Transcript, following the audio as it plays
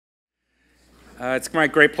It's my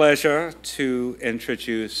great pleasure to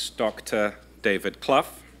introduce Dr. David Clough,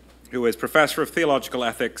 who is Professor of Theological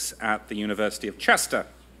Ethics at the University of Chester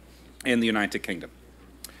in the United Kingdom.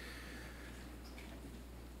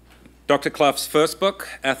 Dr. Clough's first book,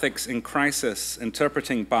 Ethics in Crisis,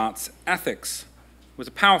 Interpreting Barth's Ethics, was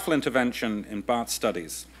a powerful intervention in Barth's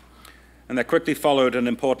studies, and there quickly followed an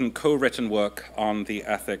important co-written work on the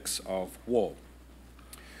ethics of war.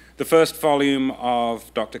 The first volume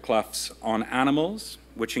of Dr. Clough's On Animals,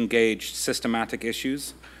 which engaged systematic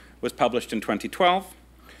issues, was published in 2012.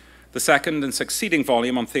 The second and succeeding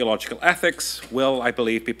volume on theological ethics will, I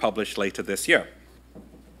believe, be published later this year.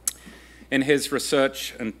 In his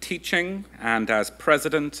research and teaching, and as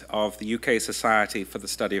president of the UK Society for the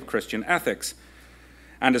Study of Christian Ethics,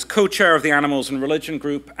 and as co-chair of the Animals and Religion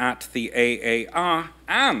group at the AAR,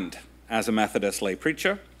 and as a Methodist lay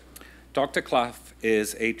preacher, Dr. Clough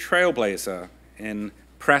is a trailblazer in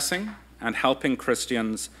pressing and helping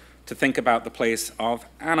Christians to think about the place of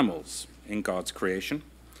animals in God's creation,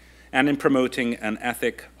 and in promoting an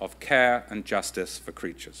ethic of care and justice for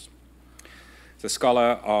creatures. He's a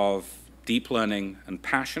scholar of deep learning and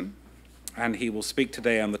passion, and he will speak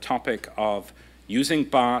today on the topic of using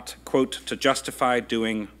Barth, quote, to justify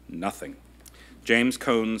doing nothing. James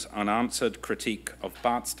Cone's unanswered critique of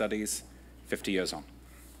Barth studies 50 years on.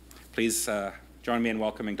 Please join me in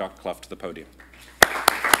welcoming Dr. Clough to the podium.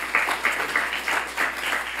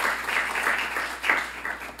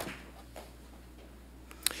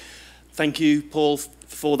 Thank you, Paul,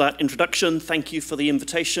 for that introduction. Thank you for the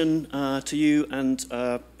invitation to you, and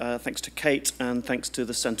thanks to Kate, and thanks to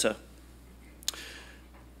the Centre.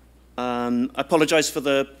 I apologise for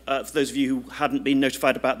those of you who hadn't been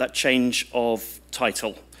notified about that change of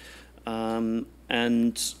title, and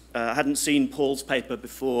hadn't seen Paul's paper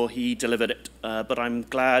before he delivered it, but I'm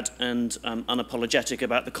glad and unapologetic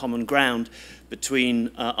about the common ground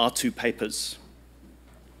between our two papers.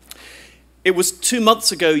 It was 2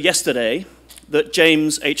 months ago yesterday that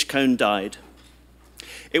James H. Cone died.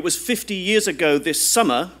 It was 50 years ago this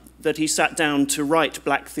summer that he sat down to write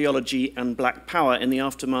Black Theology and Black Power in the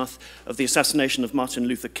aftermath of the assassination of Martin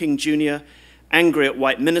Luther King Jr., angry at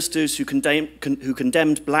white ministers who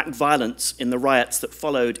condemned black violence in the riots that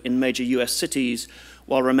followed in major US cities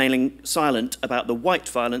while remaining silent about the white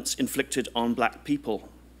violence inflicted on black people.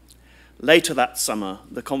 Later that summer,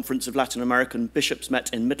 the Conference of Latin American Bishops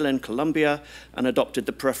met in Medellin, Colombia, and adopted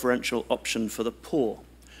the preferential option for the poor.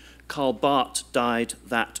 Karl Barth died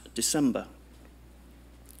that December.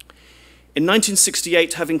 In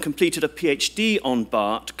 1968, having completed a PhD on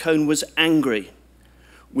Barth, Cone was angry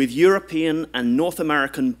with European and North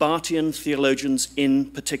American Barthian theologians in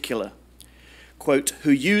particular, quote,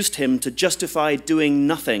 who used him to justify doing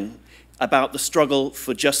nothing about the struggle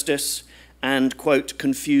for justice and, quote,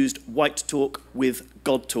 confused white talk with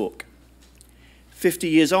God talk. 50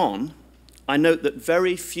 years on, I note that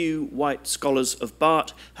very few white scholars of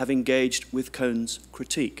Barth have engaged with Cone's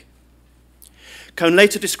critique. Cone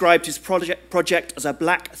later described his project as a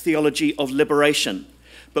black theology of liberation,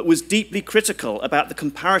 but was deeply critical about the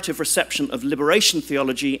comparative reception of liberation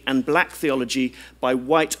theology and black theology by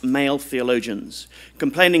white male theologians,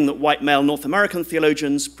 complaining that white male North American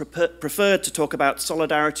theologians preferred to talk about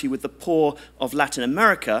solidarity with the poor of Latin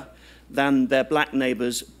America than their black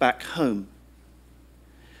neighbors back home.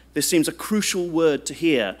 This seems a crucial word to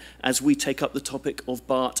hear as we take up the topic of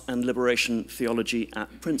Barth and liberation theology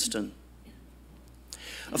at Princeton.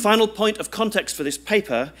 A final point of context for this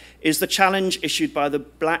paper is the challenge issued by the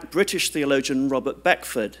black British theologian Robert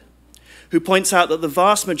Beckford, who points out that the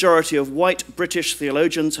vast majority of white British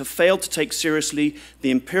theologians have failed to take seriously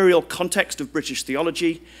the imperial context of British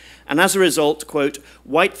theology, and as a result, quote,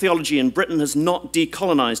 white theology in Britain has not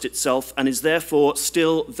decolonized itself and is therefore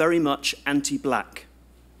still very much anti-black.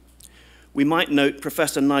 We might note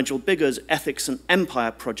Professor Nigel Biggar's Ethics and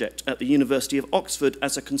Empire project at the University of Oxford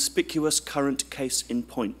as a conspicuous current case in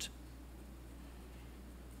point.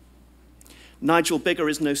 Nigel Biggar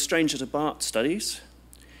is no stranger to Barth studies,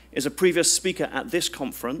 is a previous speaker at this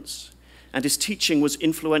conference, and his teaching was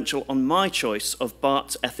influential on my choice of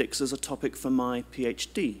Barth's ethics as a topic for my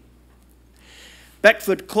PhD.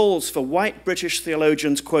 Beckford calls for white British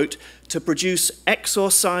theologians, quote, to produce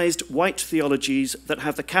exorcised white theologies that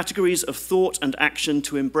have the categories of thought and action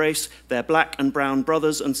to embrace their black and brown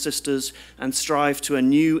brothers and sisters and strive to a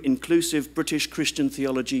new, inclusive British Christian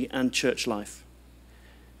theology and church life.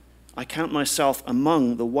 I count myself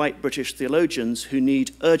among the white British theologians who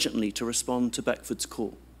need urgently to respond to Beckford's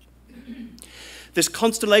call. This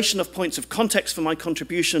constellation of points of context for my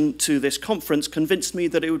contribution to this conference convinced me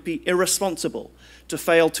that it would be irresponsible to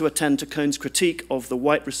fail to attend to Cohn's critique of the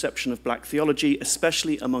white reception of black theology,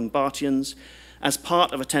 especially among Barthians, as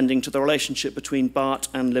part of attending to the relationship between Barth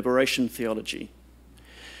and liberation theology.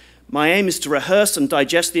 My aim is to rehearse and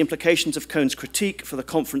digest the implications of Cohn's critique for the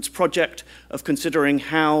conference project of considering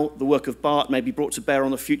how the work of Barth may be brought to bear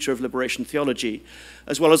on the future of liberation theology,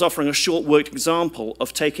 as well as offering a short worked example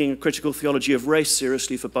of taking a critical theology of race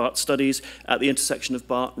seriously for Barth studies at the intersection of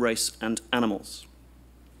Barth, race, and animals.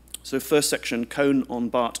 So first section, Cohn on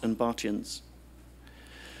Barth and Barthians.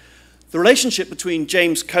 The relationship between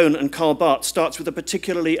James Cohn and Karl Barth starts with a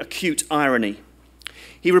particularly acute irony.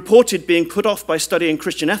 He reported being put off by studying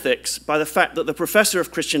Christian ethics by the fact that the professor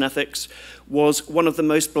of Christian ethics was one of the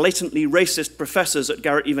most blatantly racist professors at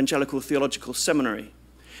Garrett Evangelical Theological Seminary.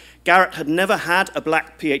 Garrett had never had a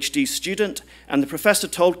black PhD student, and the professor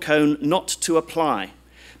told Cohn not to apply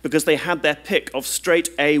because they had their pick of straight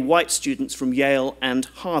A white students from Yale and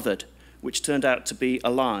Harvard, which turned out to be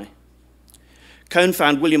a lie. Cohn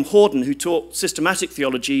found William Horden, who taught systematic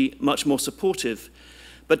theology, much more supportive,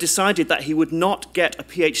 but decided that he would not get a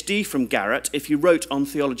PhD from Garrett if he wrote on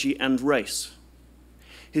theology and race.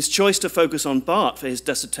 His choice to focus on Barth for his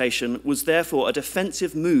dissertation was therefore a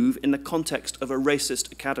defensive move in the context of a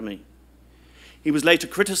racist academy. He was later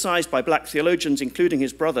criticized by black theologians, including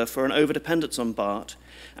his brother, for an overdependence on Barth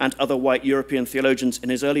and other white European theologians in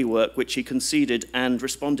his early work, which he conceded and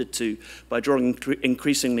responded to by drawing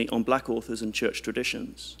increasingly on black authors and church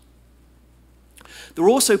traditions. There were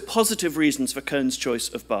also positive reasons for Cohn's choice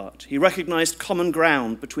of Barth. He recognized common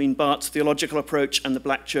ground between Barth's theological approach and the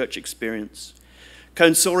black church experience.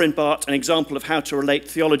 Cohn saw in Barth an example of how to relate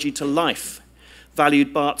theology to life,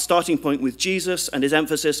 valued Barth's starting point with Jesus and his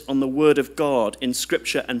emphasis on the word of God in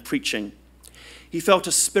scripture and preaching. He felt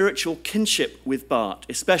a spiritual kinship with Barth,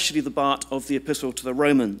 especially the Barth of the Epistle to the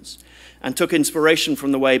Romans, and took inspiration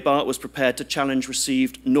from the way Barth was prepared to challenge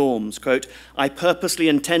received norms. Quote, "I purposely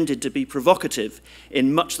intended to be provocative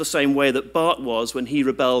in much the same way that Barth was when he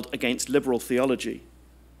rebelled against liberal theology."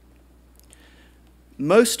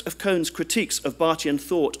 Most of Cohn's critiques of Barthian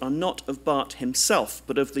thought are not of Barth himself,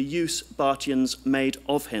 but of the use Barthians made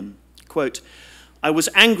of him. Quote, "I was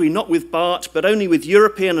angry not with Barth, but only with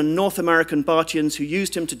European and North American Barthians who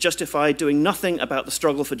used him to justify doing nothing about the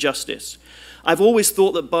struggle for justice. I've always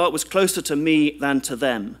thought that Barth was closer to me than to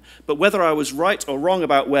them. But whether I was right or wrong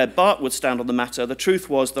about where Barth would stand on the matter, the truth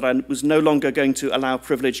was that I was no longer going to allow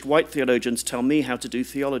privileged white theologians tell me how to do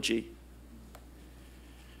theology."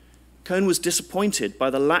 Cohn was disappointed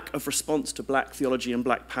by the lack of response to black theology and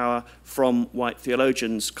black power from white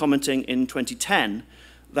theologians, commenting in 2010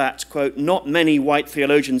 that, quote, "Not many white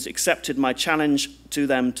theologians accepted my challenge to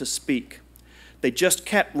them to speak. They just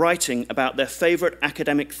kept writing about their favorite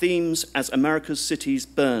academic themes as America's cities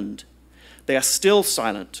burned. They are still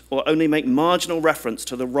silent or only make marginal reference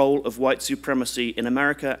to the role of white supremacy in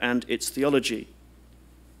America and its theology."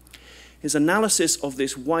 His analysis of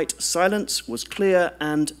this white silence was clear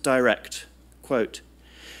and direct. Quote,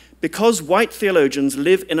 "Because white theologians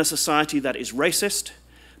live in a society that is racist,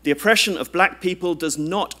 the oppression of black people does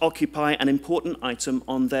not occupy an important item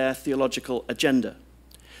on their theological agenda.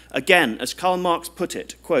 Again, as Karl Marx put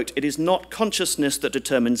it, quote, "It is not consciousness that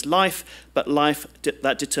determines life, but life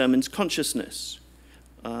that determines consciousness,"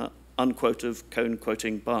 unquote of Cohn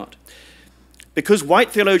quoting Barth. "Because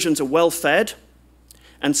white theologians are well-fed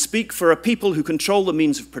and speak for a people who control the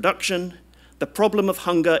means of production, the problem of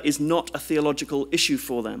hunger is not a theological issue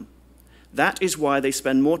for them. That is why they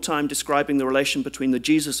spend more time describing the relation between the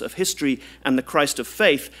Jesus of history and the Christ of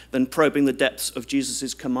faith than probing the depths of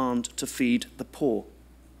Jesus' command to feed the poor."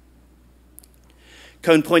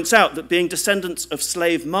 Cohn points out that being descendants of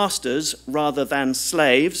slave masters rather than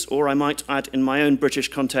slaves, or I might add in my own British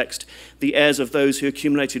context, the heirs of those who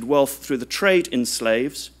accumulated wealth through the trade in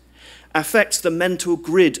slaves, affects the mental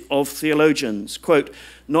grid of theologians. Quote,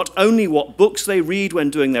 "Not only what books they read when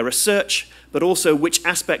doing their research, but also which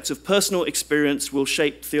aspects of personal experience will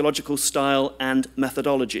shape theological style and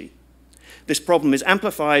methodology. This problem is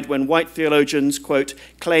amplified when white theologians, quote,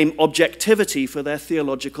 claim objectivity for their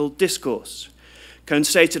theological discourse." Cohn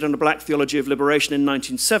stated in A Black Theology of Liberation in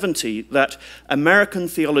 1970 that American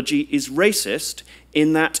theology is racist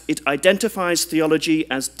in that it identifies theology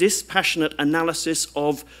as dispassionate analysis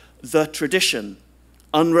of the tradition,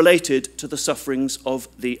 unrelated to the sufferings of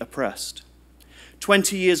the oppressed.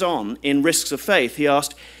 20 years on, in Risks of Faith, he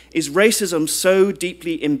asked, "Is racism so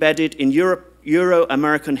deeply embedded in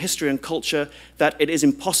Euro-American history and culture that it is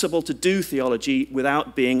impossible to do theology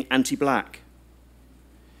without being anti-black?"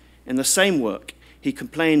 In the same work, he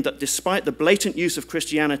complained that despite the blatant use of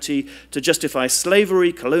Christianity to justify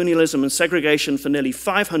slavery, colonialism, and segregation for nearly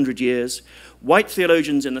 500 years, white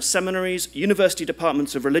theologians in the seminaries, university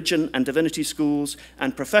departments of religion and divinity schools,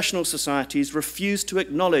 and professional societies refused to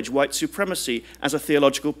acknowledge white supremacy as a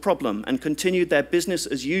theological problem and continued their business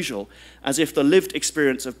as usual, as if the lived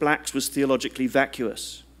experience of blacks was theologically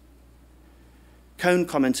vacuous. Cone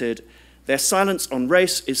commented, "Their silence on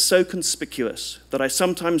race is so conspicuous that I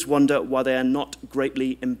sometimes wonder why they are not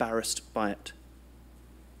greatly embarrassed by it."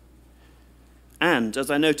 And,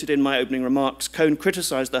 as I noted in my opening remarks, Cone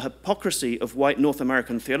criticized the hypocrisy of white North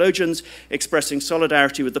American theologians expressing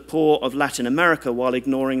solidarity with the poor of Latin America while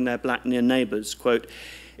ignoring their black near neighbors. Quote,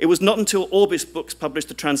 "It was not until Orbis Books published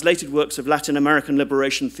the translated works of Latin American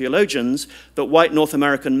liberation theologians that white North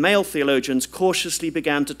American male theologians cautiously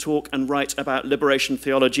began to talk and write about liberation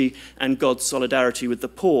theology and God's solidarity with the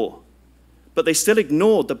poor. But they still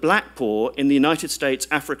ignored the black poor in the United States,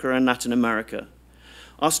 Africa, and Latin America.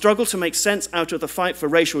 Our struggle to make sense out of the fight for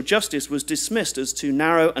racial justice was dismissed as too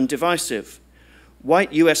narrow and divisive.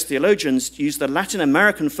 White US theologians used the Latin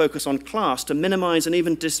American focus on class to minimize and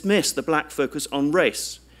even dismiss the black focus on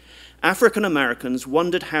race. African Americans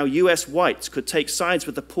wondered how US whites could take sides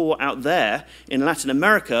with the poor out there in Latin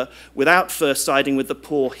America without first siding with the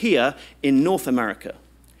poor here in North America.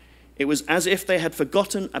 It was as if they had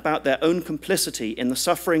forgotten about their own complicity in the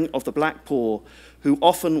suffering of the black poor, who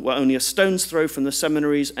often were only a stone's throw from the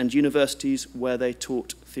seminaries and universities where they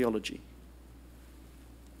taught theology."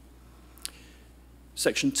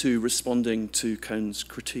 Section 2, responding to Cone's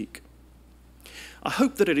critique. I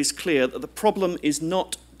hope that it is clear that the problem is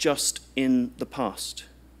not just in the past.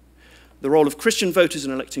 The role of Christian voters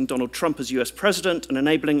in electing Donald Trump as US president and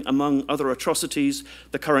enabling, among other atrocities,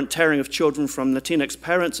 the current tearing of children from Latinx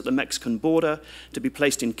parents at the Mexican border to be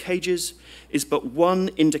placed in cages is but one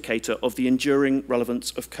indicator of the enduring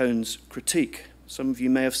relevance of Cone's critique. Some of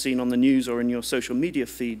you may have seen on the news or in your social media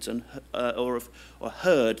feeds or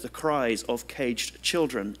heard the cries of caged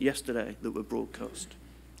children yesterday that were broadcast.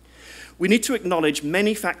 We need to acknowledge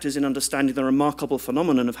many factors in understanding the remarkable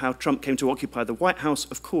phenomenon of how Trump came to occupy the White House,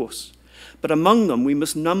 of course. But among them, we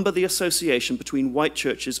must number the association between white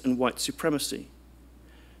churches and white supremacy.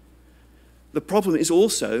 The problem is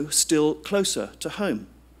also still closer to home.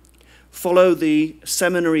 Follow the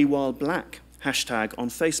Seminary While Black hashtag on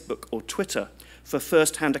Facebook or Twitter for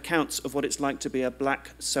first-hand accounts of what it's like to be a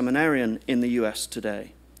black seminarian in the US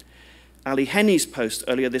today. Ali Henney's post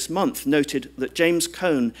earlier this month noted that James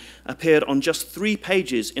Cone appeared on just 3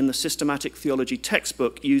 pages in the systematic theology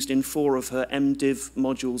textbook used in 4 of her MDiv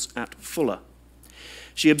modules at Fuller.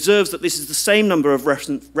 She observes that this is the same number of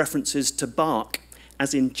references to Barth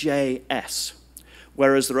as in JS,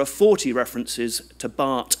 whereas there are 40 references to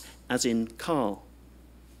Barth as in Karl.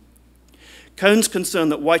 Cone's concern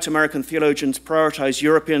that white American theologians prioritize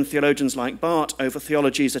European theologians like Barth over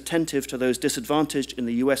theologies attentive to those disadvantaged in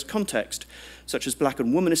the US context, such as black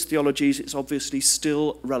and womanist theologies, is obviously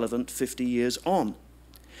still relevant 50 years on.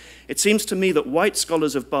 It seems to me that white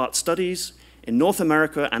scholars of Barth studies in North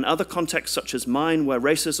America and other contexts such as mine, where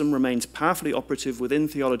racism remains powerfully operative within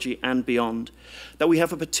theology and beyond, that we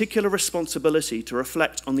have a particular responsibility to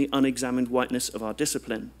reflect on the unexamined whiteness of our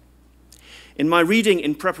discipline. In my reading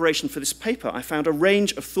in preparation for this paper, I found a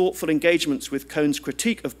range of thoughtful engagements with Cone's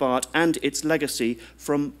critique of Barth and its legacy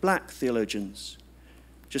from black theologians.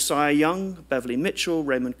 Josiah Young, Beverly Mitchell,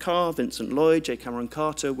 Raymond Carr, Vincent Lloyd, J. Cameron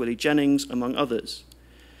Carter, Willie Jennings, among others.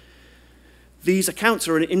 These accounts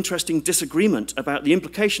are an interesting disagreement about the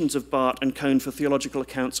implications of Barth and Cone for theological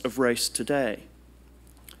accounts of race today.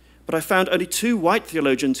 But I found only 2 white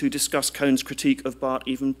theologians who discuss Cone's critique of Barth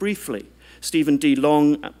even briefly. Stephen D.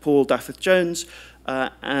 Long, Paul Daffeth-Jones,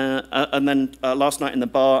 and then last night in the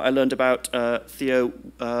bar I learned about Theo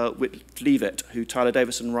Whit-Leavitt, who Tyler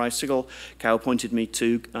Davis and Ry Sigel-Cow pointed me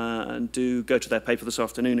to, and do go to their paper this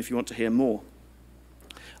afternoon if you want to hear more.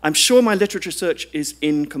 I'm sure my literature search is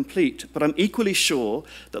incomplete, but I'm equally sure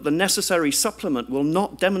that the necessary supplement will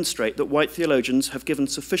not demonstrate that white theologians have given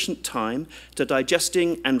sufficient time to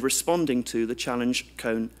digesting and responding to the challenge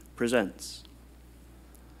Cone presents.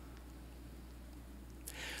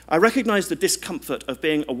 I recognize the discomfort of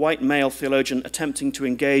being a white male theologian attempting to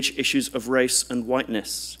engage issues of race and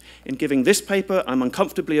whiteness. In giving this paper, I'm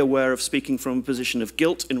uncomfortably aware of speaking from a position of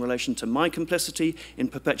guilt in relation to my complicity in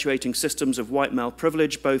perpetuating systems of white male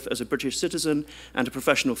privilege, both as a British citizen and a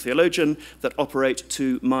professional theologian, that operate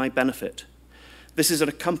to my benefit. This is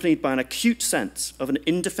accompanied by an acute sense of an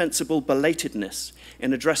indefensible belatedness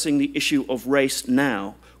in addressing the issue of race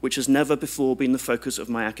now, which has never before been the focus of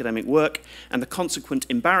my academic work, and the consequent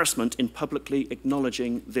embarrassment in publicly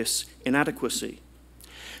acknowledging this inadequacy.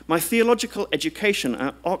 My theological education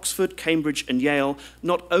at Oxford, Cambridge, and Yale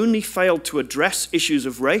not only failed to address issues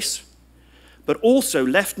of race, but also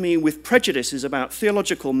left me with prejudices about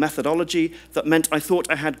theological methodology that meant I thought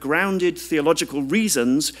I had grounded theological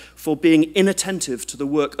reasons for being inattentive to the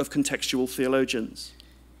work of contextual theologians.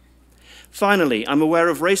 Finally, I'm aware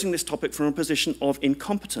of raising this topic from a position of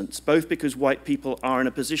incompetence, both because white people are in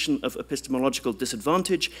a position of epistemological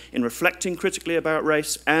disadvantage in reflecting critically about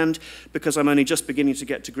race, and because I'm only just beginning to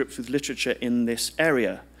get to grips with literature in this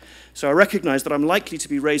area. So I recognize that I'm likely to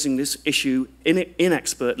be raising this issue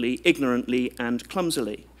inexpertly, ignorantly, and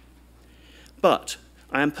clumsily. But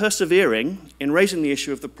I am persevering in raising the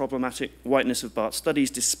issue of the problematic whiteness of Barth's studies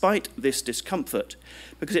despite this discomfort,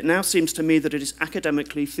 because it now seems to me that it is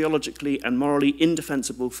academically, theologically, and morally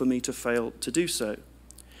indefensible for me to fail to do so.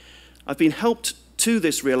 I've been helped to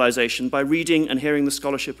this realization by reading and hearing the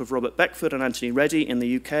scholarship of Robert Beckford and Anthony Reddy in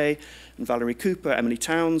the UK, and Valerie Cooper, Emily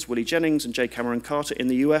Towns, Willie Jennings, and J. Cameron Carter in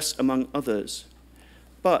the US, among others.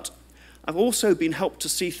 But I've also been helped to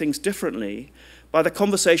see things differently by the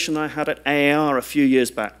conversation I had at AAR a few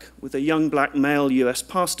years back with a young black male US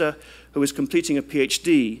pastor who was completing a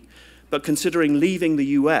PhD, but considering leaving the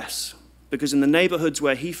US because in the neighborhoods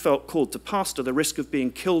where he felt called to pastor, the risk of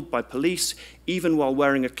being killed by police, even while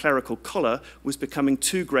wearing a clerical collar, was becoming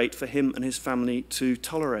too great for him and his family to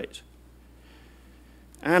tolerate.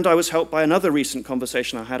 And I was helped by another recent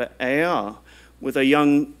conversation I had at AAR with a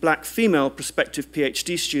young black female prospective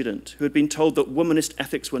PhD student who had been told that womanist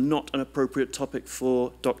ethics were not an appropriate topic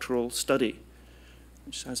for doctoral study,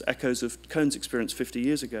 which has echoes of Cohn's experience 50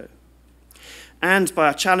 years ago. And by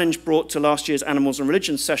a challenge brought to last year's Animals and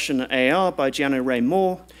Religion session at AAR by Gianna Ray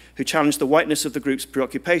Moore, who challenged the whiteness of the group's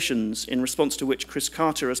preoccupations, in response to which Chris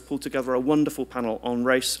Carter has pulled together a wonderful panel on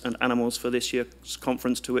race and animals for this year's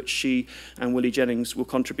conference, to which she and Willie Jennings will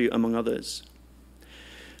contribute, among others.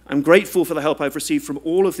 I'm grateful for the help I've received from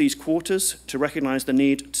all of these quarters to recognize the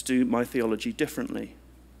need to do my theology differently.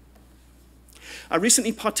 I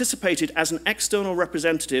recently participated as an external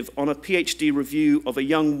representative on a PhD review of a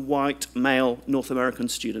young white male North American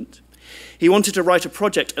student. He wanted to write a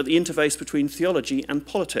project at the interface between theology and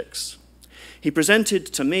politics. He presented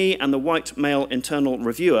to me and the white male internal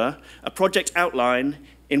reviewer a project outline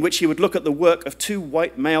in which he would look at the work of two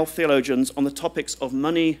white male theologians on the topics of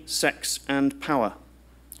money, sex, and power.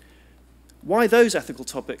 Why those ethical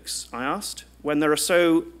topics, I asked, when there are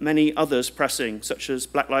so many others pressing, such as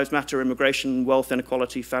Black Lives Matter, immigration, wealth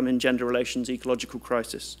inequality, famine, gender relations, ecological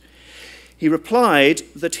crisis? He replied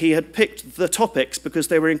that he had picked the topics because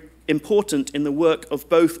they were important in the work of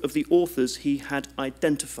both of the authors he had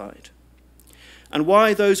identified. And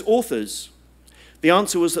why those authors? The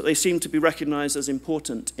answer was that they seemed to be recognized as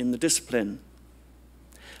important in the discipline.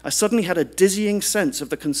 I suddenly had a dizzying sense of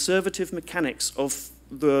the conservative mechanics of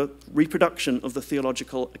the reproduction of the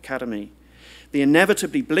Theological Academy, the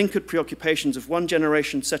inevitably blinkered preoccupations of one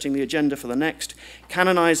generation setting the agenda for the next,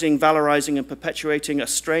 canonizing, valorizing, and perpetuating a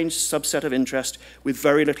strange subset of interest with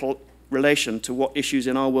very little relation to what issues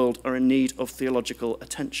in our world are in need of theological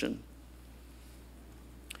attention.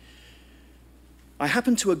 I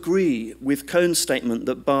happen to agree with Cohn's statement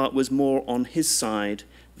that Barth was more on his side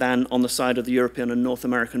than on the side of the European and North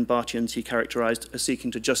American Barthians he characterized as seeking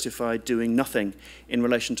to justify doing nothing in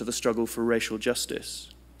relation to the struggle for racial justice.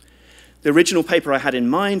 The original paper I had in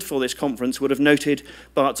mind for this conference would have noted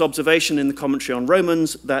Barth's observation in the commentary on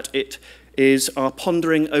Romans that it is our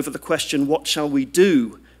pondering over the question, what shall we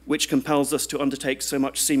do, which compels us to undertake so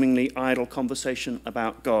much seemingly idle conversation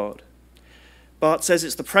about God. Barth says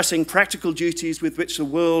it's the pressing practical duties with which the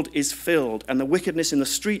world is filled and the wickedness in the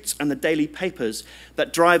streets and the daily papers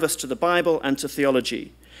that drive us to the Bible and to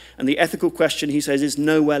theology. And the ethical question, he says, is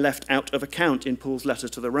nowhere left out of account in Paul's letter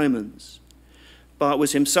to the Romans. Barth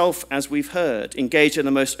was himself, as we've heard, engaged in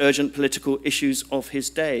the most urgent political issues of his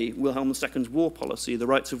day: Wilhelm II's war policy, the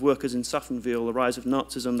rights of workers in Sachsenwil, the rise of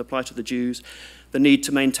Nazism, the plight of the Jews, the need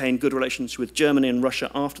to maintain good relations with Germany and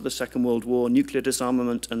Russia after the Second World War, nuclear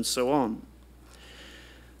disarmament, and so on.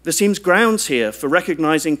 There seems grounds here for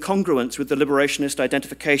recognizing congruence with the liberationist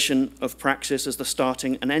identification of praxis as the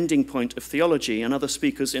starting and ending point of theology, and other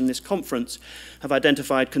speakers in this conference have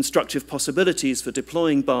identified constructive possibilities for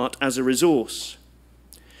deploying Barth as a resource.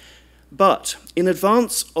 But in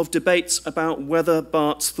advance of debates about whether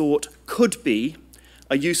Barth's thought could be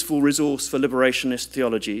a useful resource for liberationist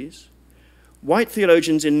theologies, white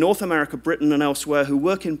theologians in North America, Britain, and elsewhere who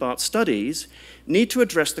work in Barth's studies need to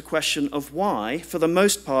address the question of why, for the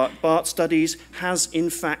most part, Barth's studies has in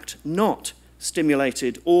fact not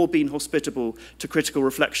stimulated or been hospitable to critical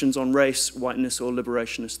reflections on race, whiteness, or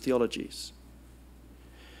liberationist theologies.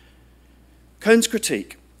 Cohn's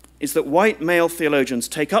critique is that white male theologians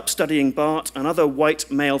take up studying Barth and other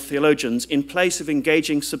white male theologians in place of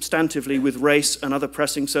engaging substantively with race and other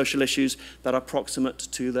pressing social issues that are proximate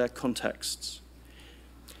to their contexts.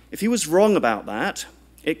 If he was wrong about that,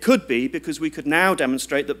 it could be because we could now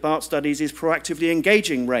demonstrate that Barth Studies is proactively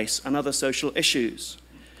engaging race and other social issues.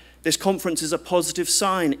 This conference is a positive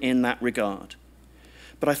sign in that regard.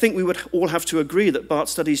 But I think we would all have to agree that Barth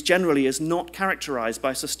Studies generally is not characterized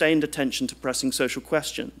by sustained attention to pressing social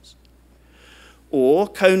questions. Or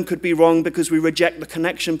Cone could be wrong because we reject the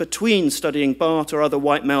connection between studying Barth or other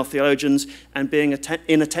white male theologians and being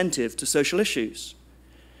inattentive to social issues.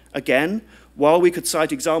 Again, while we could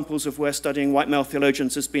cite examples of where studying white male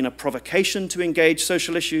theologians has been a provocation to engage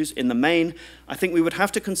social issues in the main, I think we would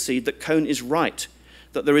have to concede that Cone is right,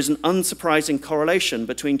 that there is an unsurprising correlation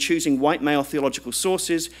between choosing white male theological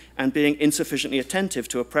sources and being insufficiently attentive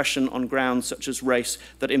to oppression on grounds such as race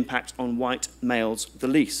that impact on white males the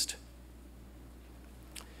least.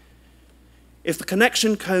 If the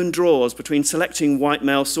connection Cone draws between selecting white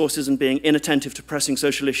male sources and being inattentive to pressing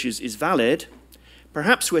social issues is valid,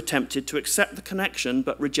 perhaps we're tempted to accept the connection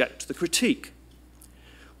but reject the critique.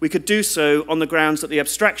 We could do so on the grounds that the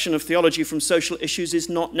abstraction of theology from social issues is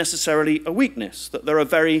not necessarily a weakness, that there are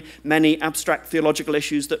very many abstract theological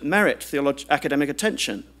issues that merit academic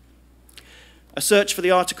attention. A search for the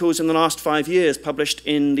articles in the last 5 years published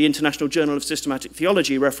in the International Journal of Systematic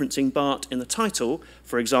Theology referencing Barth in the title,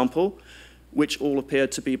 for example, which all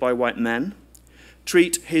appeared to be by white men,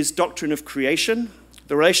 treat his doctrine of creation,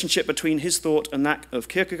 the relationship between his thought and that of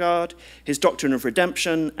Kierkegaard, his doctrine of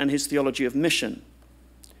redemption, and his theology of mission.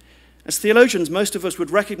 As theologians, most of us would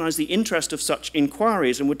recognize the interest of such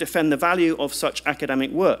inquiries and would defend the value of such academic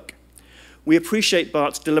work. We appreciate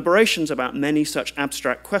Barth's deliberations about many such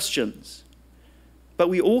abstract questions. But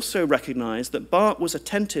we also recognize that Barth was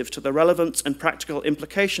attentive to the relevance and practical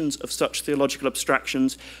implications of such theological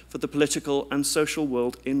abstractions for the political and social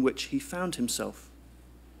world in which he found himself.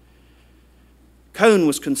 Cone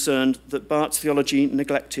was concerned that Barth's theology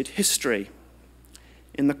neglected history.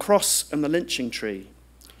 In The Cross and the Lynching Tree,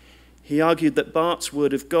 he argued that Barth's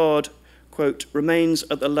word of God, quote, remains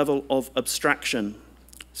at the level of abstraction,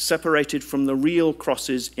 separated from the real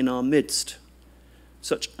crosses in our midst,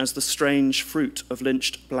 such as the strange fruit of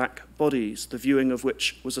lynched black bodies, the viewing of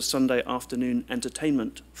which was a Sunday afternoon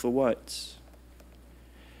entertainment for whites.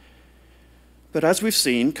 But as we've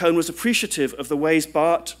seen, Cone was appreciative of the ways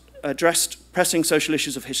Barth addressed pressing social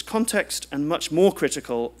issues of his context and much more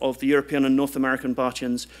critical of the European and North American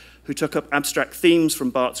Barthians who took up abstract themes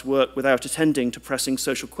from Barth's work without attending to pressing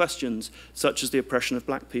social questions such as the oppression of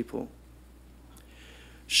black people.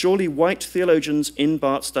 Surely white theologians in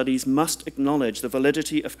Barth Studies must acknowledge the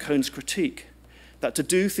validity of Cone's critique, that to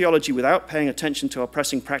do theology without paying attention to our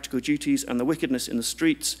pressing practical duties and the wickedness in the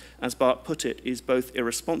streets, as Barth put it, is both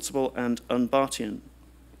irresponsible and un-Barthian.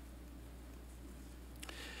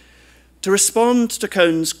 To respond to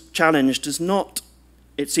Cone's challenge does not,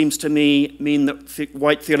 it seems to me, mean that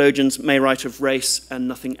white theologians may write of race and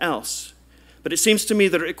nothing else. But it seems to me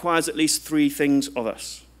that it requires at least 3 things of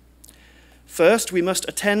us. First, we must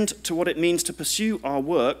attend to what it means to pursue our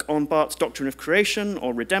work on Barth's doctrine of creation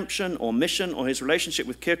or redemption or mission or his relationship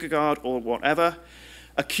with Kierkegaard or whatever,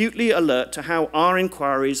 acutely alert to how our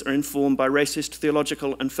inquiries are informed by racist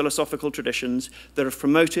theological and philosophical traditions that have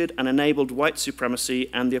promoted and enabled white supremacy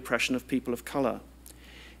and the oppression of people of color.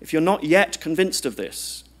 If you're not yet convinced of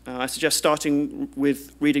this, I suggest starting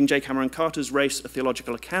with reading J. Cameron Carter's Race, A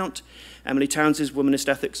Theological Account, Emily Towns's Womanist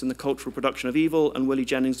Ethics and the Cultural Production of Evil, and Willie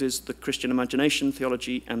Jennings's The Christian Imagination,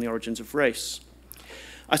 Theology and the Origins of Race.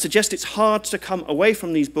 I suggest it's hard to come away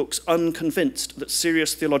from these books unconvinced that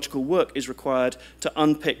serious theological work is required to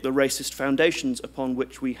unpick the racist foundations upon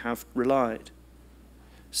which we have relied.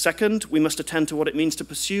 Second, we must attend to what it means to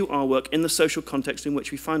pursue our work in the social context in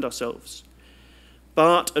which we find ourselves.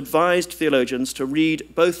 Barth advised theologians to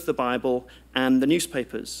read both the Bible and the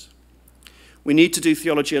newspapers. We need to do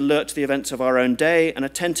theology alert to the events of our own day and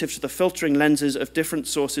attentive to the filtering lenses of different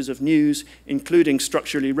sources of news, including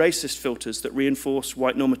structurally racist filters that reinforce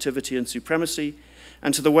white normativity and supremacy,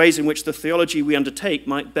 and to the ways in which the theology we undertake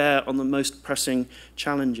might bear on the most pressing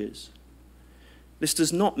challenges. This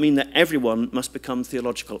does not mean that everyone must become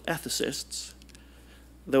theological ethicists.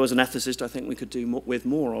 There was an ethicist, I think we could do with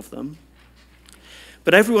more of them.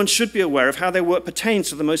 But everyone should be aware of how their work pertains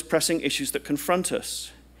to the most pressing issues that confront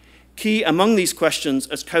us. Key among these questions,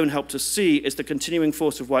 as Cone helped us see, is the continuing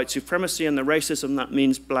force of white supremacy and the racism that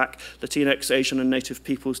means Black, Latinx, Asian, and Native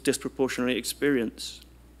peoples disproportionately experience.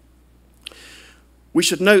 We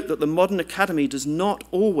should note that the modern academy does not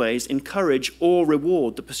always encourage or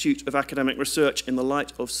reward the pursuit of academic research in the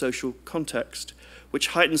light of social context, which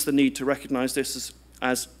heightens the need to recognize this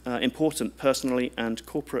as important personally and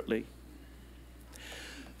corporately.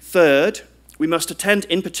 Third, we must attend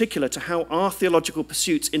in particular to how our theological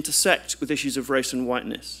pursuits intersect with issues of race and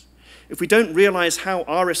whiteness. If we don't realize how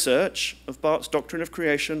our research of Barth's doctrine of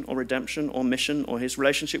creation or redemption or mission or his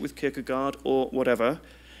relationship with Kierkegaard or whatever,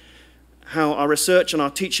 how our research and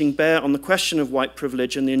our teaching bear on the question of white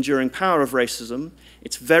privilege and the enduring power of racism,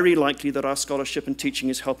 it's very likely that our scholarship and teaching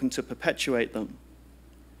is helping to perpetuate them.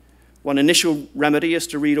 One initial remedy is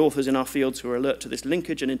to read authors in our fields who are alert to this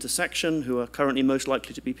linkage and intersection, who are currently most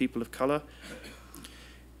likely to be people of color.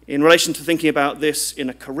 In relation to thinking about this in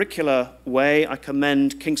a curricular way, I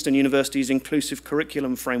commend Kingston University's inclusive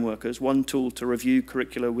curriculum framework as one tool to review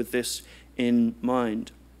curricula with this in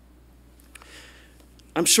mind.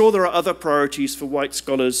 I'm sure there are other priorities for white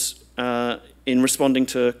scholars in responding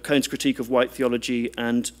to Cohn's critique of white theology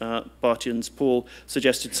and Barthian's. Paul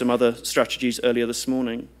suggested some other strategies earlier this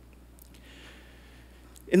morning.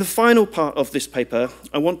 In the final part of this paper,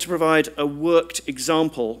 I want to provide a worked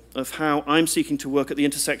example of how I'm seeking to work at the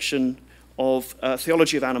intersection of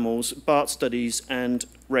theology of animals, Barth studies, and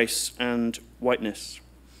race and whiteness.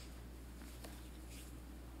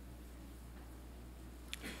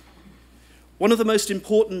 One of the most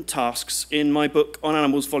important tasks in my book On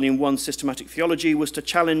Animals, Volume 1, Systematic Theology, was to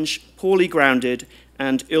challenge poorly grounded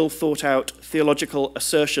and ill-thought-out theological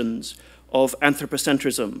assertions of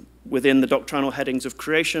anthropocentrism within the doctrinal headings of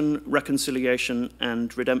creation, reconciliation,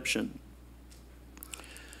 and redemption.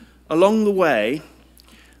 Along the way,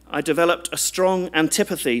 I developed a strong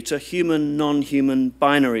antipathy to human, non-human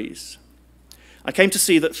binaries. I came to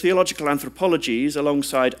see that theological anthropologies,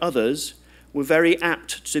 alongside others, were very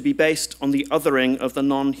apt to be based on the othering of the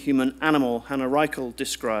non-human animal Hannah Reichel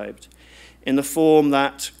described, in the form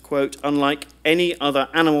that, quote, unlike any other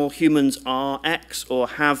animal, humans are X or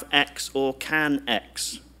have X or can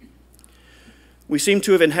X. We seem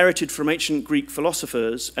to have inherited from ancient Greek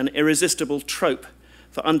philosophers an irresistible trope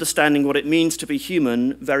for understanding what it means to be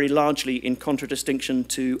human, very largely in contradistinction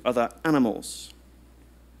to other animals.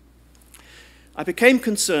 I became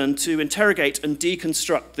concerned to interrogate and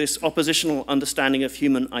deconstruct this oppositional understanding of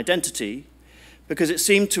human identity because it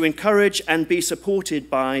seemed to encourage and be supported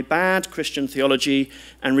by bad Christian theology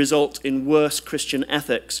and result in worse Christian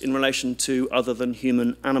ethics in relation to other than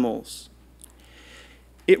human animals.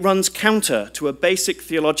 It runs counter to a basic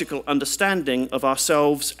theological understanding of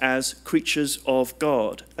ourselves as creatures of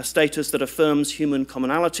God, a status that affirms human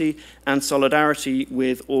commonality and solidarity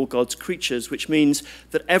with all God's creatures, which means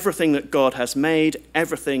that everything that God has made,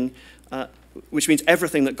 everything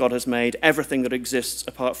that exists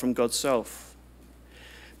apart from God's self.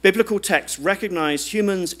 Biblical texts recognize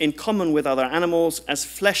humans in common with other animals as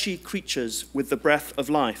fleshy creatures with the breath of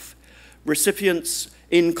life, recipients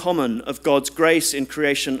in common of God's grace in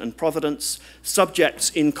creation and providence, subjects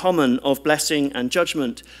in common of blessing and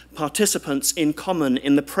judgment, participants in common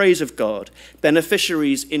in the praise of God,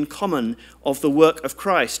 beneficiaries in common of the work of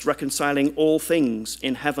Christ, reconciling all things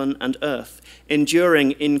in heaven and earth,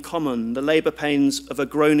 enduring in common the labor pains of a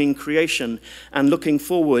groaning creation, and looking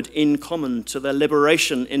forward in common to their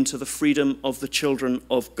liberation into the freedom of the children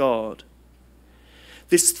of God.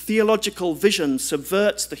 This theological vision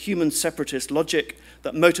subverts the human separatist logic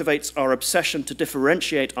that motivates our obsession to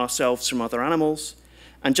differentiate ourselves from other animals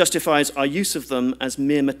and justifies our use of them as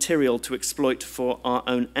mere material to exploit for our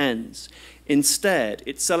own ends. Instead,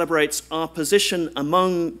 it celebrates our position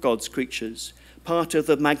among God's creatures, part of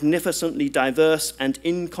the magnificently diverse and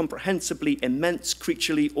incomprehensibly immense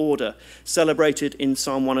creaturely order celebrated in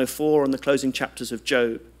Psalm 104 and the closing chapters of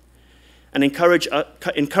Job, and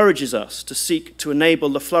encourages us to seek to enable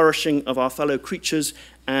the flourishing of our fellow creatures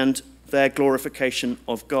and their glorification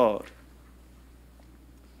of God.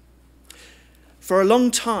 For a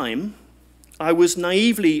long time, I was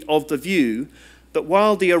naively of the view that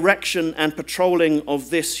while the erection and patrolling of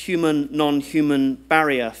this human, non-human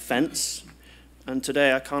barrier fence, and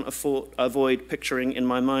today I can't avoid picturing in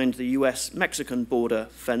my mind the US-Mexican border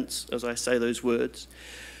fence as I say those words,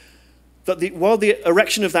 that while the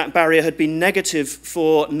erection of that barrier had been negative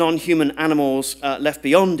for non-human animals left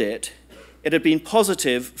beyond it, it had been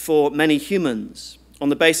positive for many humans on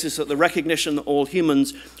the basis that the recognition that all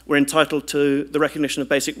humans were entitled to the recognition of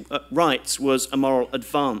basic rights was a moral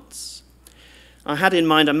advance. I had in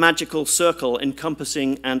mind a magical circle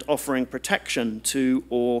encompassing and offering protection to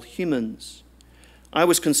all humans. I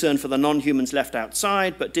was concerned for the non-humans left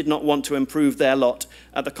outside, but did not want to improve their lot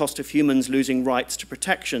at the cost of humans losing rights to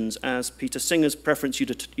protections, as Peter Singer's preference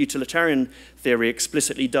utilitarian theory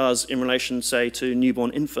explicitly does in relation, say, to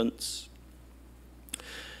newborn infants.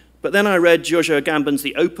 But then I read Giorgio Agamben's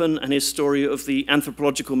The Open and his story of the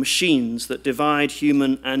anthropological machines that divide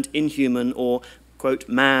human and inhuman, or, quote,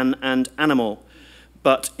 man and animal,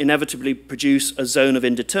 but inevitably produce a zone of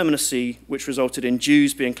indeterminacy which resulted in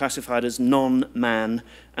Jews being classified as non-man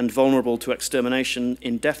and vulnerable to extermination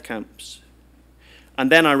in death camps.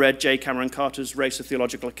 And then I read J. Cameron Carter's Race: A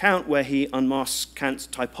Theological Account, where he unmasks Kant's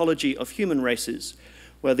typology of human races,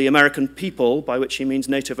 where the American people, by which he means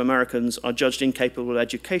Native Americans, are judged incapable of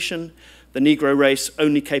education, the Negro race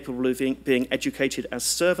only capable of being educated as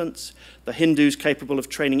servants, the Hindus capable of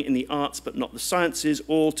training in the arts but not the sciences,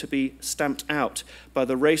 all to be stamped out by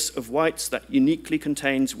the race of whites that uniquely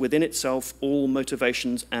contains within itself all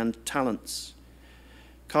motivations and talents.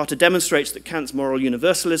 Carter demonstrates that Kant's moral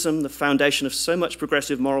universalism, the foundation of so much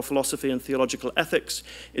progressive moral philosophy and theological ethics,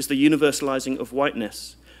 is the universalizing of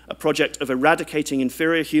whiteness, a project of eradicating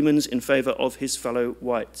inferior humans in favor of his fellow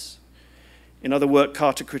whites. In other work,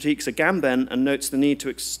 Carter critiques Agamben and notes the need to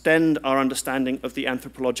extend our understanding of the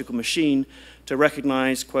anthropological machine to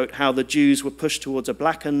recognize, quote, how the Jews were pushed towards a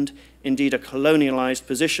blackened, indeed a colonialized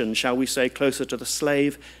position, shall we say, closer to the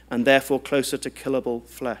slave and therefore closer to killable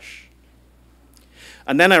flesh.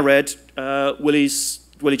 And then I read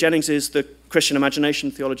Willie Jennings's The Christian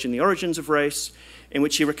Imagination, Theology and the Origins of Race, in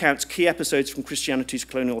which he recounts key episodes from Christianity's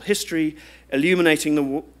colonial history, illuminating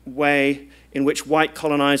the way in which white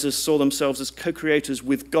colonizers saw themselves as co-creators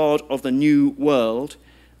with God of the New World,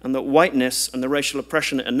 and that whiteness and the racial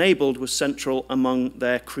oppression it enabled was central among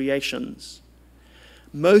their creations.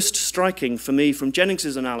 Most striking for me from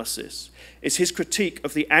Jennings's analysis is his critique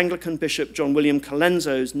of the Anglican bishop John William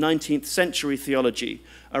Colenso's 19th century theology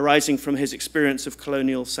arising from his experience of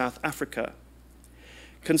colonial South Africa.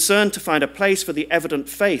 Concerned to find a place for the evident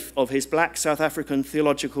faith of his black South African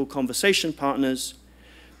theological conversation partners,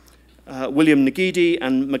 William Ngidi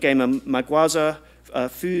and Magema Magwaza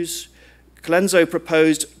Fuse, Colenso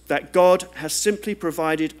proposed that God has simply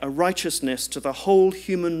provided a righteousness to the whole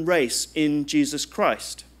human race in Jesus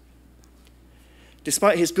Christ.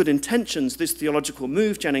 Despite his good intentions, this theological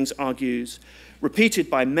move, Jennings argues, repeated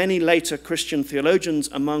by many later Christian theologians,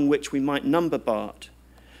 among which we might number Barth,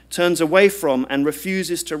 turns away from and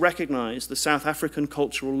refuses to recognize the South African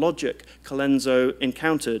cultural logic Colenso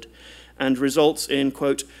encountered, and results in,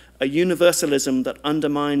 quote, a universalism that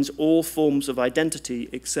undermines all forms of identity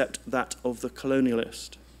except that of the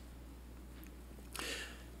colonialist.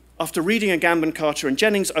 After reading Agamben, Carter, and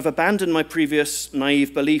Jennings, I've abandoned my previous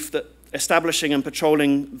naive belief that establishing and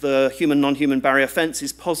patrolling the human-non-human barrier fence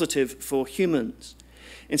is positive for humans.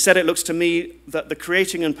 Instead, it looks to me that the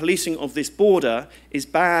creating and policing of this border is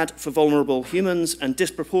bad for vulnerable humans and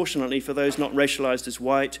disproportionately for those not racialized as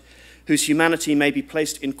white, whose humanity may be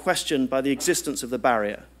placed in question by the existence of the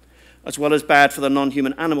barrier, as well as bad for the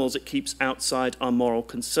non-human animals it keeps outside our moral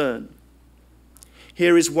concern.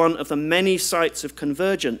 Here is one of the many sites of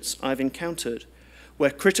convergence I've encountered, where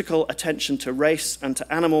critical attention to race and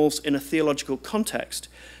to animals in a theological context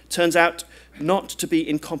turns out not to be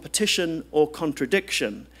in competition or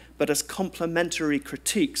contradiction, but as complementary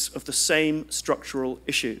critiques of the same structural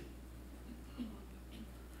issue.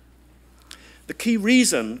 The key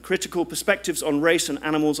reason critical perspectives on race and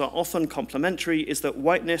animals are often complementary is that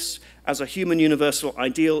whiteness as a human universal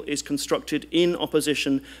ideal is constructed in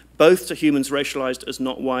opposition both to humans racialized as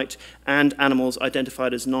not white and animals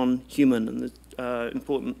identified as non-human, and the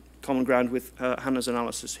important common ground with Hannah's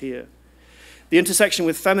analysis here. The intersection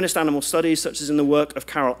with feminist animal studies, such as in the work of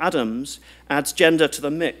Carol Adams, adds gender to the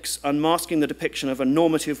mix, unmasking the depiction of a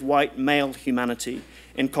normative white male humanity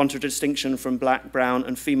in contradistinction from black, brown,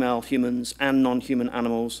 and female humans and non-human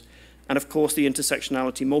animals. And of course, the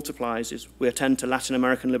intersectionality multiplies as we attend to Latin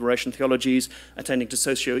American liberation theologies, attending to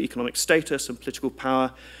socio-economic status and political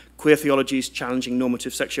power, queer theologies challenging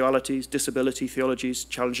normative sexualities, disability theologies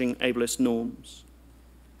challenging ableist norms.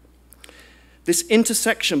 This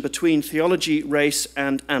intersection between theology, race,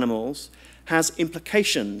 and animals has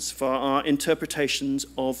implications for our interpretations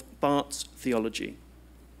of Barth's theology.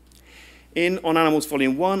 In On Animals,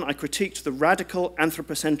 Volume 1, I critiqued the radical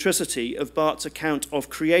anthropocentricity of Barth's account of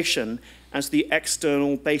creation as the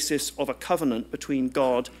external basis of a covenant between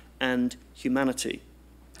God and humanity.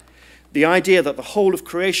 The idea that the whole of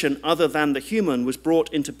creation, other than the human, was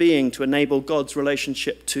brought into being to enable God's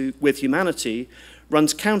relationship with humanity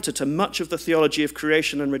runs counter to much of the theology of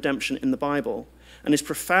creation and redemption in the Bible and is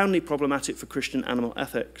profoundly problematic for Christian animal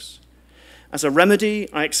ethics. As a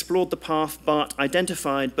remedy, I explored the path Barth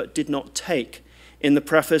identified but did not take in the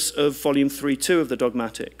preface of Volume 3.2 of the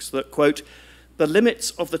Dogmatics, that, quote, the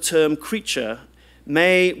limits of the term creature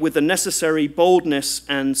may, with the necessary boldness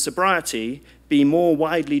and sobriety, be more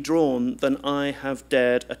widely drawn than I have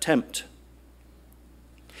dared attempt.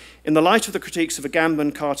 In the light of the critiques of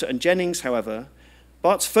Agamben, Carter, and Jennings, however,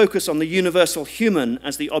 Barth's focus on the universal human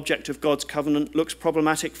as the object of God's covenant looks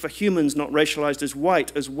problematic for humans not racialized as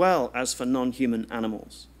white, as well as for non-human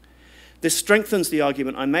animals. This strengthens the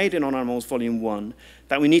argument I made in On Animals, Volume 1,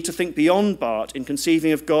 that we need to think beyond Barth in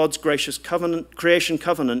conceiving of God's gracious creation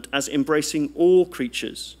covenant as embracing all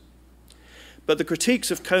creatures. But the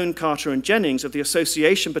critiques of Cone, Carter, and Jennings of the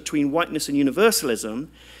association between whiteness and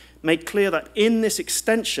universalism make clear that in this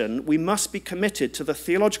extension, we must be committed to the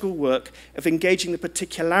theological work of engaging the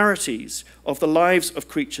particularities of the lives of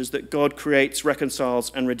creatures that God creates,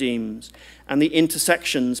 reconciles, and redeems, and the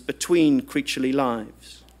intersections between creaturely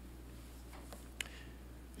lives.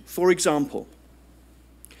 For example,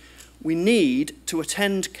 we need to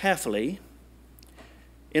attend carefully,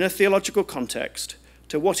 in a theological context,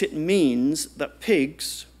 to what it means that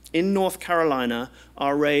pigs in North Carolina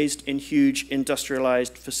are raised in huge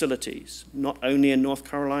industrialized facilities. Not only in North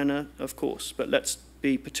Carolina, of course, but let's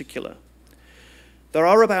be particular. There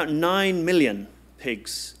are about 9 million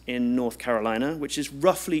pigs in North Carolina, which is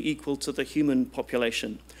roughly equal to the human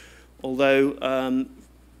population, although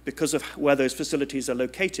because of where those facilities are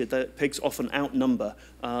located, the pigs often outnumber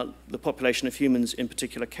the population of humans in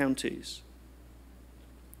particular counties.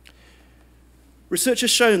 Research has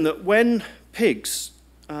shown that when pigs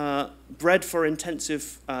bred for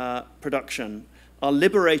intensive production are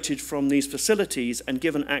liberated from these facilities and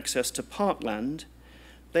given access to parkland,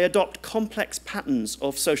 they adopt complex patterns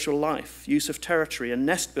of social life, use of territory and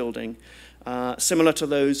nest building, similar to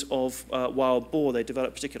those of wild boar. They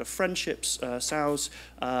develop particular friendships. Sows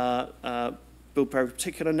build very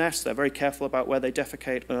particular nests. They're very careful about where they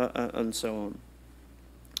defecate and so on.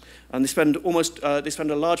 And they spend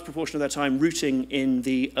a large proportion of their time rooting in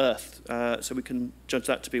the earth, so we can judge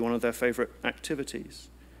that to be one of their favorite activities.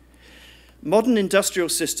 Modern industrial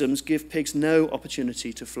systems give pigs no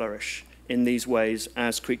opportunity to flourish in these ways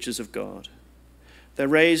as creatures of God. They're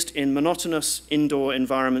raised in monotonous indoor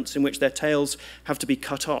environments in which their tails have to be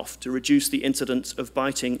cut off to reduce the incidence of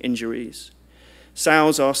biting injuries.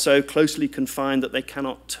 Sows are so closely confined that they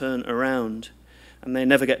cannot turn around, and they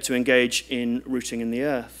never get to engage in rooting in the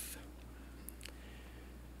earth.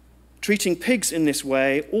 Treating pigs in this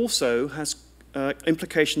way also has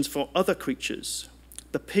implications for other creatures.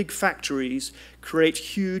 The pig factories create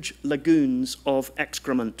huge lagoons of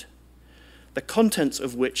excrement, the contents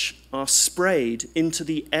of which are sprayed into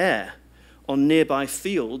the air on nearby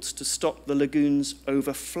fields to stop the lagoons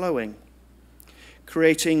overflowing,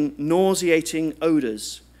 creating nauseating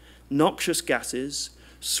odors, noxious gases,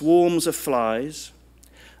 swarms of flies,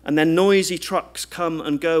 and then noisy trucks come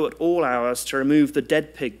and go at all hours to remove the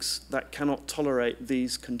dead pigs that cannot tolerate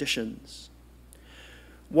these conditions.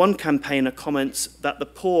 One campaigner comments that the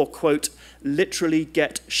poor, quote, literally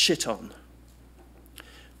get shit on.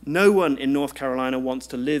 No one in North Carolina wants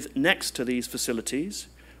to live next to these facilities,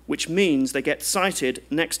 which means they get sited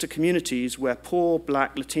next to communities where poor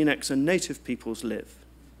Black, Latinx, and Native peoples live.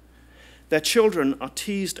 Their children are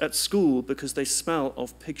teased at school because they smell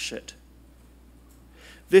of pig shit.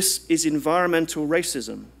 This is environmental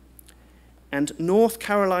racism, and North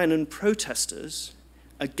Carolinian protesters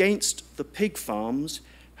against the pig farms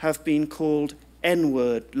have been called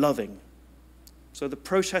N-word loving. So the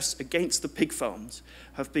protests against the pig farms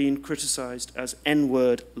have been criticized as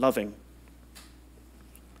N-word loving.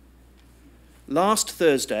 Last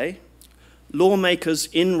Thursday, lawmakers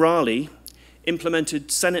in Raleigh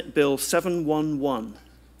implemented Senate Bill 711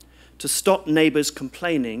 to stop neighbors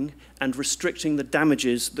complaining and restricting the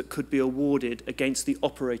damages that could be awarded against the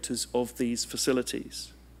operators of these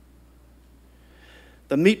facilities.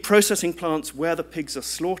 The meat processing plants where the pigs are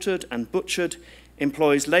slaughtered and butchered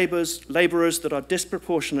employs laborers that are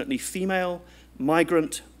disproportionately female,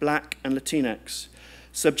 migrant, Black, and Latinx,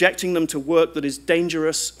 subjecting them to work that is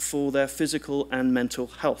dangerous for their physical and mental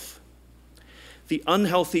health. The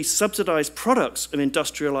unhealthy subsidized products of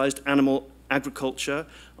industrialized animal agriculture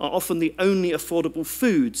are often the only affordable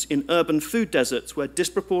foods in urban food deserts where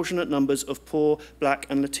disproportionate numbers of poor Black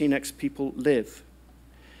and Latinx people live.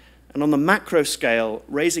 And on the macro scale,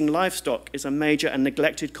 raising livestock is a major and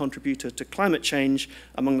neglected contributor to climate change,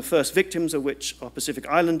 among the first victims of which are Pacific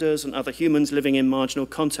Islanders and other humans living in marginal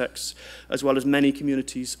contexts, as well as many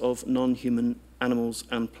communities of non-human animals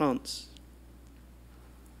and plants.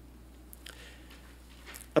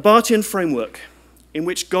 A Barthian framework in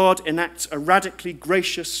which God enacts a radically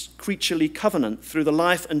gracious, creaturely covenant through the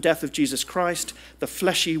life and death of Jesus Christ, the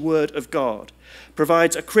fleshy Word of God,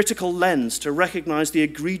 provides a critical lens to recognize the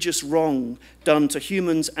egregious wrong done to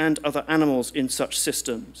humans and other animals in such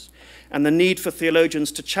systems, and the need for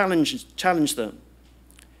theologians to challenge them.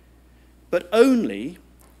 But only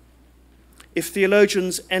if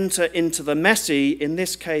theologians enter into the messy, in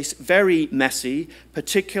this case very messy,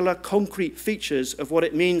 particular concrete features of what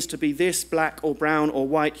it means to be this black or brown or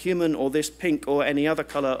white human, or this pink or any other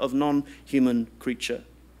color of non-human creature.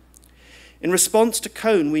 In response to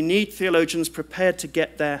Cone, we need theologians prepared to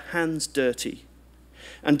get their hands dirty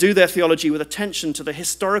and do their theology with attention to the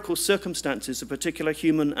historical circumstances of particular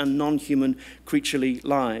human and non-human creaturely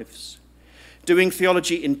lives. Doing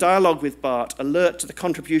theology in dialogue with Barth, alert to the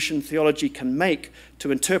contribution theology can make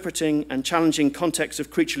to interpreting and challenging contexts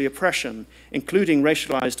of creaturely oppression, including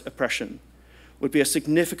racialized oppression, would be a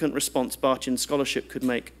significant response Barthian scholarship could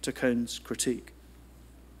make to Cone's critique.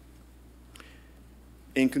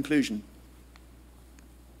 In conclusion,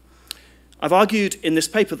 I've argued in this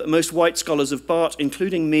paper that most white scholars of Barth,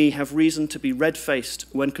 including me, have reason to be red-faced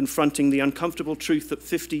when confronting the uncomfortable truth that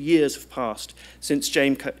 50 years have passed since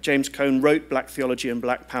James Cone wrote Black Theology and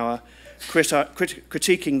Black Power,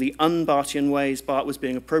 critiquing the un-Barthian ways Barth was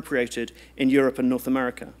being appropriated in Europe and North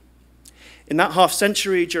America. In that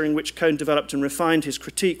half-century during which Cone developed and refined his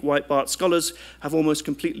critique, white Barth scholars have almost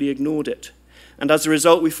completely ignored it. And as a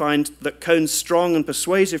result, we find that Cone's strong and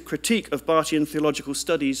persuasive critique of Barthian theological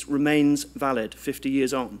studies remains valid 50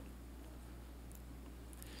 years on.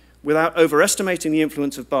 Without overestimating the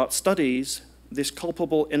influence of Barth's studies, this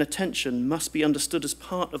culpable inattention must be understood as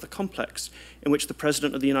part of the complex in which the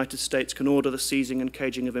President of the United States can order the seizing and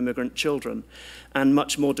caging of immigrant children, and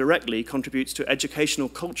much more directly contributes to educational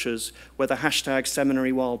cultures where the hashtag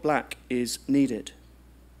Seminary while black is needed.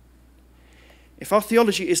 If our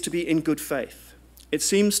theology is to be in good faith, it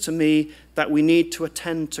seems to me that we need to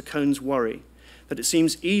attend to Cone's worry, that it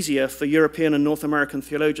seems easier for European and North American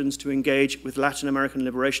theologians to engage with Latin American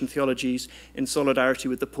liberation theologies in solidarity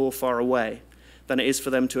with the poor far away than it is for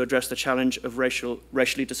them to address the challenge of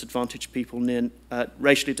racially disadvantaged people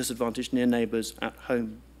racially disadvantaged near neighbors at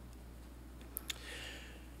home.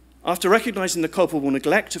 After recognizing the culpable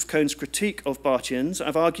neglect of Cone's critique of Barthians,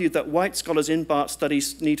 I've argued that white scholars in Barth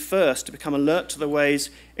studies need first to become alert to the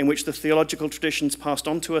ways in which the theological traditions passed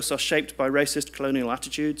on to us are shaped by racist colonial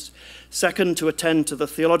attitudes. Second, to attend to the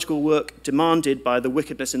theological work demanded by the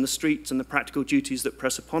wickedness in the streets and the practical duties that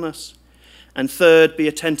press upon us. And third, be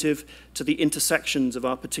attentive to the intersections of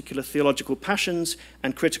our particular theological passions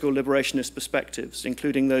and critical liberationist perspectives,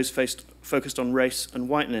 including those focused on race and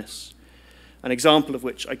whiteness. An example of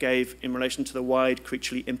which I gave in relation to the wide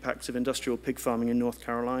creaturely impacts of industrial pig farming in North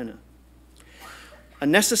Carolina. A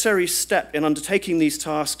necessary step in undertaking these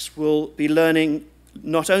tasks will be learning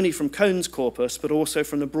not only from Cone's corpus, but also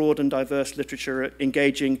from the broad and diverse literature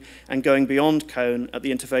engaging and going beyond Cone at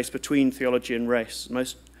the interface between theology and race,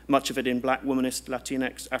 much of it in Black, womanist,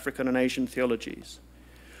 Latinx, African and Asian theologies.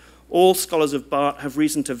 All scholars of Barth have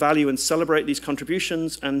reason to value and celebrate these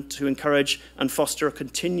contributions and to encourage and foster a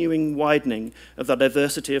continuing widening of the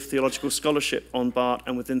diversity of theological scholarship on Barth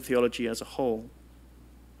and within theology as a whole.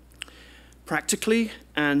 Practically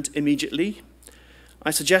and immediately,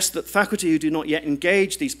 I suggest that faculty who do not yet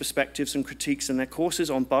engage these perspectives and critiques in their courses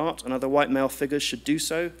on Barth and other white male figures should do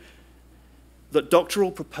so, that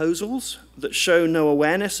doctoral proposals that show no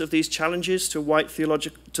awareness of these challenges to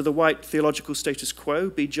the white theological status quo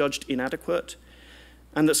be judged inadequate,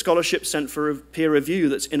 and that scholarship sent for peer review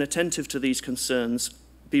that's inattentive to these concerns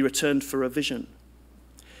be returned for revision.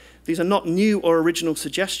 These are not new or original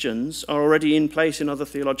suggestions, are already in place in other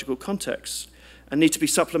theological contexts, and need to be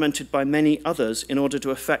supplemented by many others in order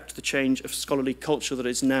to effect the change of scholarly culture that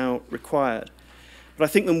is now required. But I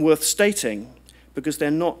think them worth stating, because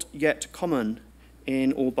they're not yet common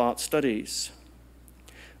in all Barth studies.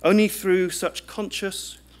 Only through such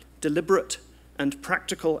conscious, deliberate, and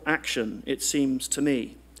practical action, it seems to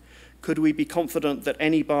me, could we be confident that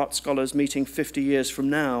any Barth scholars meeting 50 years from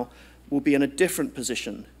now will be in a different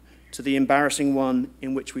position to the embarrassing one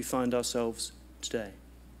in which we find ourselves today.